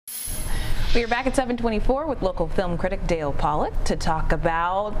We are back at 7:24 with local film critic Dale Pollack to talk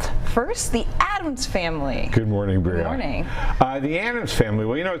about, first, the Addams Family. Good morning, Bria. Good morning. The Addams Family,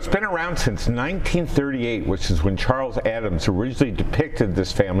 well, you know, it's been around since 1938, which is when Charles Addams originally depicted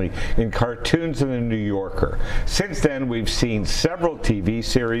this family in cartoons in the New Yorker. Since then, we've seen several TV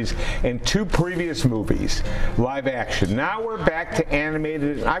series and 2 previous movies, live action. Now we're back to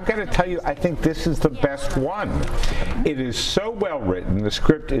animated, and I've got to tell you, I think this is the best one. It is so well written. The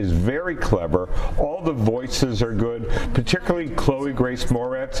script is very clever. All the voices are good, particularly Chloe Grace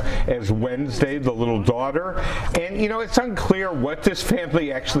Moretz as Wednesday, the little daughter. And, you know, it's unclear what this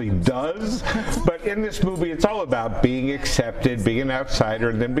family actually does, but in this movie, it's all about being accepted, being an outsider,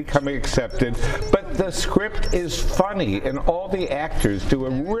 and then becoming accepted. But the script is funny, and all the actors do a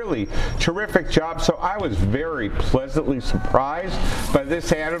really terrific job. So I was very pleasantly surprised by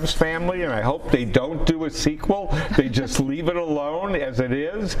this Addams Family, and I hope they don't do a sequel. They just leave it alone as it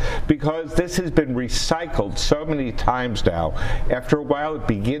is, because this has been recycled so many times now. After a while, it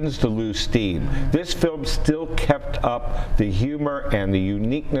begins to lose steam. This film still kept up the humor and the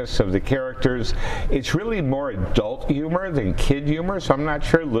uniqueness of the characters. It's really more adult humor than kid humor, so I'm not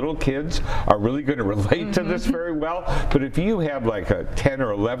sure little kids are really going to relate to this very well. But if you have like a 10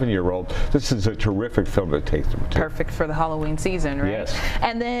 or 11-year-old, this is a terrific film to take them to. Perfect for the Halloween season, right? Yes.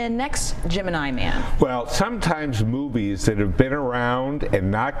 And then next, Gemini Man. Well, sometimes movies that have been around and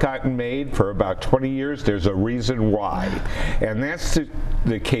not gotten made for about 20 years, there's a reason why. And that's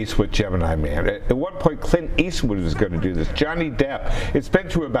the case with Gemini Man. At one point, Clint Eastwood was going to do this. Johnny Depp. It's been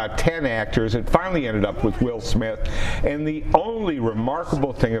through about 10 actors. It finally ended up with Will Smith. And the only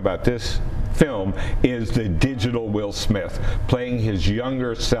remarkable thing about this film is the digital Will Smith playing his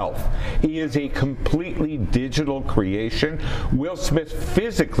younger self. He is a completely digital creation. Will Smith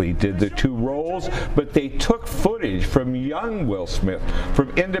physically did the 2 roles, but they took footage from young Will Smith from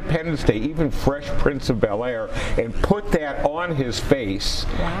Independence Day, even Fresh Prince of Bel-Air, and put that on his face.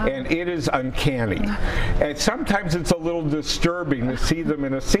 Wow. And it is uncanny. And sometimes it's a little disturbing to see them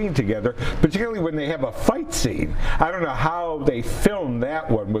in a scene together, particularly when they have a fight scene. I don't know how they filmed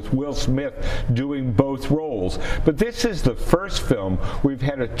that one with Will Smith doing both roles, but this is the first film we've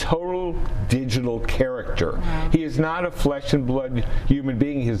had a total digital character. Wow. He is not a flesh and blood human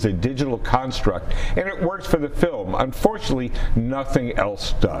being. He's a digital construct, and it works for the film. Unfortunately, nothing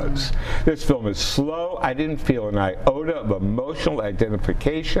else does. This film is slow. I didn't feel an iota of emotional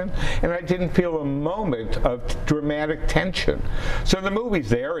identification, and I didn't feel a moment of dramatic tension. So the movie's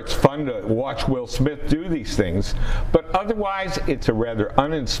there. It's fun to watch Will Smith do these things, but otherwise it's a rather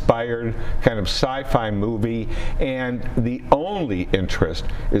uninspired kind of sci-fi movie, and the only interest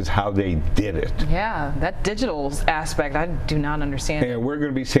is how they did it. Yeah, that digital aspect, I do not understand. And we're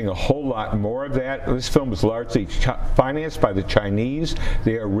going to be seeing a whole lot more of that. This film is largely financed by the Chinese.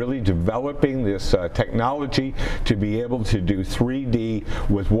 They are really developing this technology to be able to do 3D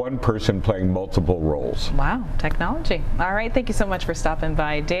with one person playing multiple roles. Wow, technology. All right, thank you so much for stopping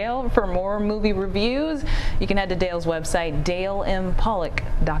by, Dale. For more movie reviews, you can head to Dale's website,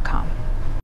 dalempollack.com.